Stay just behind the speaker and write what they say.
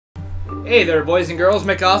Hey there, boys and girls.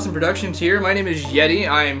 McAwesome Productions here. My name is Yeti.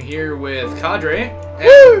 I am here with Cadre.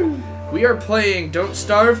 And we are playing Don't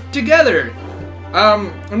Starve together.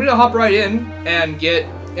 I'm gonna hop right in and get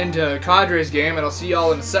into Cadre's game, and I'll see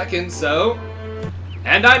y'all in a second. So,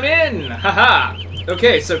 and I'm in. Haha.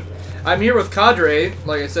 Okay, so I'm here with Cadre,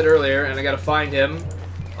 like I said earlier, and I gotta find him.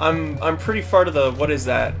 I'm pretty far to the, what is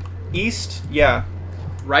that? East? Yeah.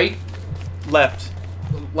 Right? Left.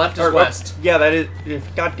 Left is west. Yeah, that is.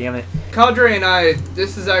 God damn it. Cadre and I,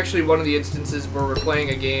 this is actually one of the instances where we're playing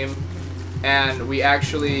a game and we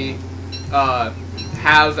actually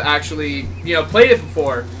have actually, played it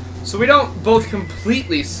before. So we don't both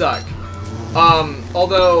completely suck.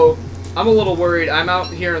 Although I'm a little worried. I'm out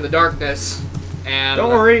here in the darkness and don't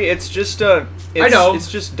worry, it's just I know.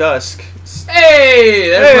 It's just dusk. Hey,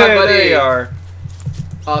 there's my buddy. There you are.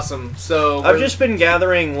 Awesome. So I've just been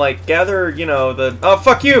gathering, the oh,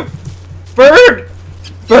 fuck you! Bird!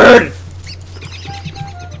 Bird!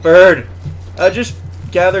 Bird! Just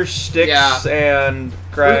gather sticks and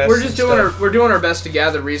grass. We're just doing our best to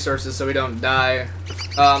gather resources so we don't die.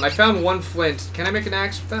 I found one flint. Can I make an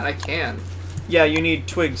axe with that? I can. Yeah, you need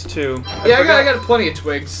twigs too. I got plenty of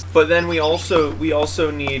twigs. But then we also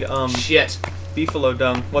need shit. Beefalo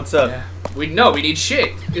dung. What's up? Yeah. We need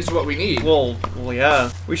shit. Is what we need. Well,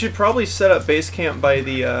 yeah. We should probably set up base camp by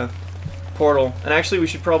the portal, and actually, we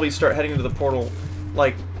should probably start heading to the portal,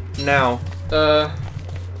 like now.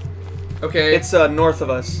 Okay. It's north of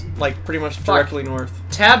us, like pretty much directly north.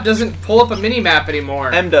 Tab doesn't pull up a mini map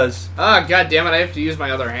anymore. M does. Ah, god damn it! I have to use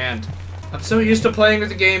my other hand. I'm so used to playing with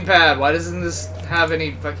the gamepad. Why doesn't this have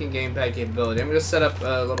any fucking gamepad capability? I'm gonna set up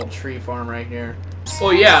a little tree farm right here.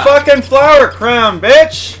 Oh yeah. Fucking flower crown,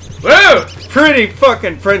 bitch! Woo! Pretty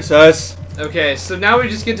fucking princess. Okay, so now we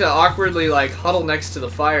just get to awkwardly huddle next to the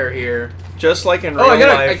fire here. Just like in real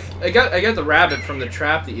life. I got the rabbit from the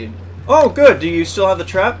trap that you. Oh, good. Do you still have the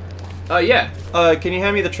trap? Yeah. Can you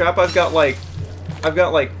hand me the trap? I've got like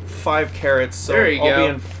 5 carrots, so there you I'll go.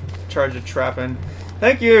 be in charge of trapping.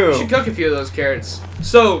 Thank you. You should cook a few of those carrots.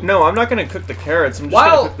 So no, I'm not gonna cook the carrots. I'm just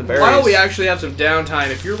gonna cook the berries. While we actually have some downtime,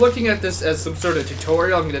 if you're looking at this as some sort of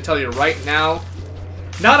tutorial, I'm gonna tell you right now,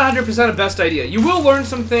 not 100% a best idea. You will learn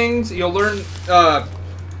some things. You'll learn a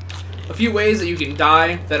few ways that you can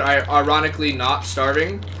die that are ironically not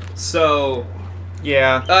starving. So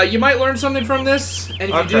yeah, you might learn something from this, and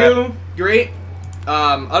if you do, great.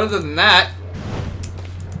 Other than that,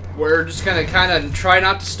 we're just gonna kind of try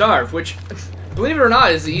not to starve, which, believe it or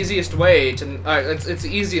not, is the easiest way to. It's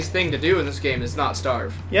the easiest thing to do in this game is not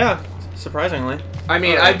starve. Yeah, surprisingly. I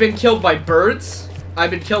mean, I've been killed by birds.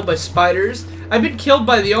 I've been killed by spiders. I've been killed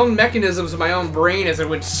by the own mechanisms of my own brain as I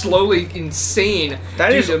went slowly insane.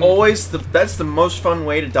 That is always that's the most fun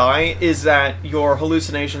way to die, is that your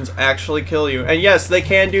hallucinations actually kill you. And yes, they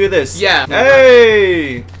can do this. Yeah.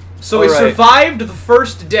 Hey! So we survived the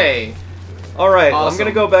first day. Alright, Awesome. I'm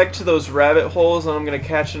gonna go back to those rabbit holes and I'm gonna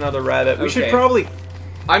catch another rabbit. We should probably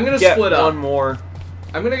I'm gonna get split up. one more.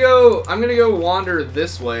 I'm gonna go wander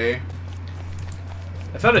this way.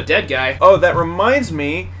 I found a dead guy. Oh, that reminds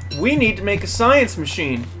me, we need to make a science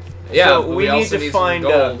machine. Yeah, so we need also to need find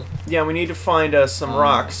some gold. yeah, we need to find some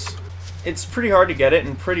rocks. It's pretty hard to get it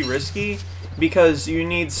and pretty risky because you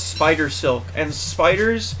need spider silk, and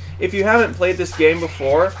spiders, if you haven't played this game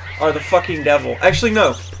before, are the fucking devil. Actually,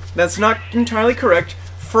 no, that's not entirely correct.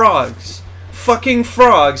 Frogs. Fucking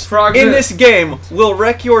frogs in this game will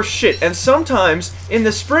wreck your shit, and sometimes in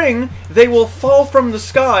the spring they will fall from the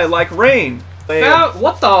sky like rain.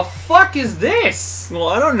 What the fuck is this? Well,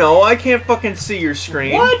 I don't know. I can't fucking see your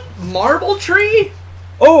screen. What? Marble tree?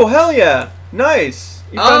 Oh, hell yeah. Nice.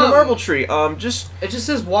 You found a marble tree. It just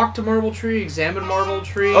says walk to marble tree, examine marble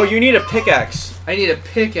tree. Oh, you need a pickaxe. I need a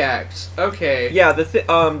pickaxe. Okay. Yeah,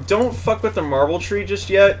 don't fuck with the marble tree just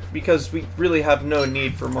yet, because we really have no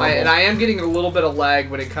need for marble. And I am getting a little bit of lag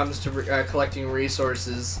when it comes to collecting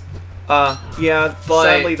resources. Yeah,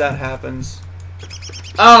 sadly that happens.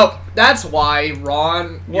 Oh, that's why,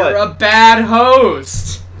 Ron. What? You're a bad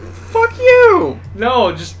host. Fuck you!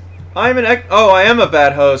 No, just... I am a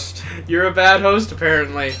bad host. You're a bad host,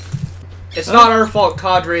 apparently. It's not our fault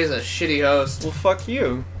Cadre is a shitty host. Well, fuck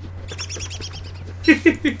you.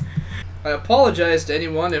 I apologize to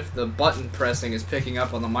anyone if the button pressing is picking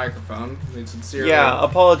up on the microphone. I mean, sincerely. Yeah,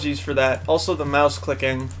 apologies for that. Also, the mouse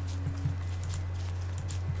clicking.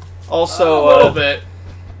 Also, a little bit.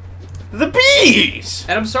 The bees!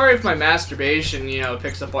 And I'm sorry if my masturbation,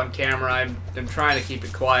 picks up on camera. I'm trying to keep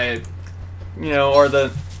it quiet. Or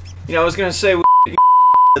the... I was gonna say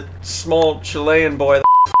the small Chilean boy that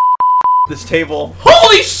this table.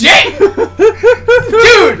 Holy shit!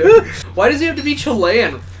 Dude! Why does he have to be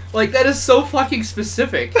Chilean? Like, that is so fucking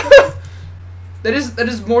specific. That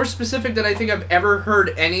is more specific than I think I've ever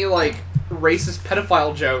heard any, like, racist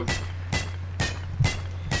pedophile joke.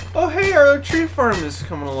 Oh, hey, our tree farm is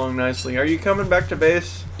coming along nicely. Are you coming back to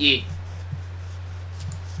base? Yeah.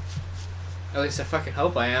 At least I fucking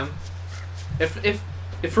hope I am. If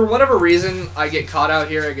for whatever reason I get caught out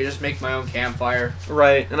here, I could just make my own campfire.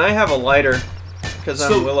 Right, and I have a lighter, because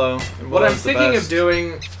I'm Willow. What I'm thinking of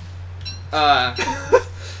doing,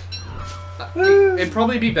 it'd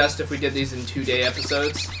probably be best if we did these in 2-day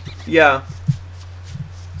episodes. Yeah.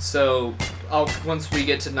 So, once we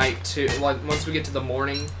get to night 2, once we get to the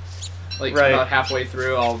morning, like right. about halfway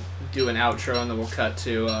through, I'll do an outro and then we'll cut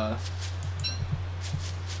to,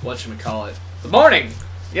 whatchamacallit, the morning!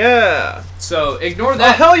 Yeah! So, ignore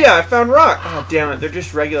that. Oh, hell yeah, I found rock! Oh, damn it, they're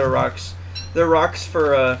just regular rocks. They're rocks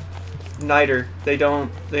for, niter. They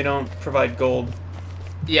don't provide gold.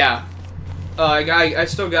 Yeah. I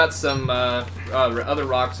still got some, other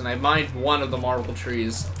rocks, and I mined one of the marble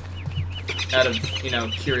trees out of,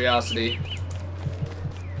 curiosity.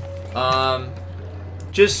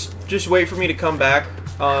 Just wait for me to come back.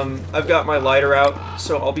 I've got my lighter out,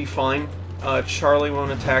 so I'll be fine. Charlie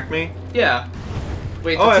won't attack me. Yeah.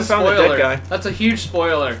 Wait, oh, that's I found a dead guy. That's a huge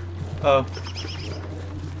spoiler. Oh.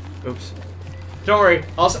 Oops. Don't worry.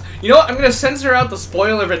 Also, you know what? I'm gonna censor out the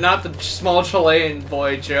spoiler, but not the small Chilean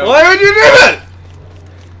boy joke. Why would you do that?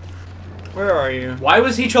 Where are you? Why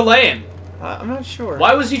was he Chilean? I'm not sure.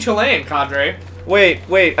 Why was he Chilean, Cadre?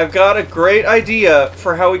 Wait. I've got a great idea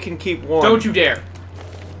for how we can keep warm. Don't you dare.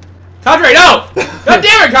 Cadre, no! God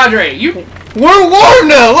damn it, Cadre! We're warm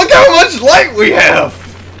now! Look how much light we have!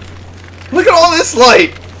 Look at all this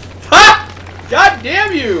light! Ha! God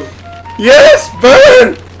damn you! Yes,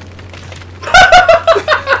 burn!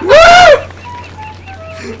 Woo!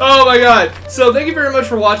 Oh my god. So thank you very much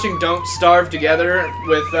for watching Don't Starve Together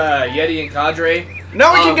with Yeti and Cadre.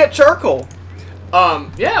 Now we can get charcoal.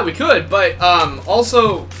 Yeah, we could, but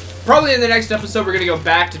also probably in the next episode we're gonna go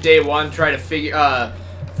back to day 1, try to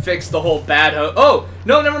fix the whole bad host. Oh,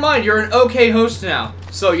 no, never mind. You're an okay host now.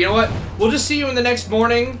 So you know what? We'll just see you in the next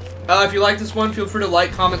morning. If you like this one, feel free to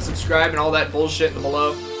like, comment, subscribe, and all that bullshit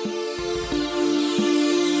below.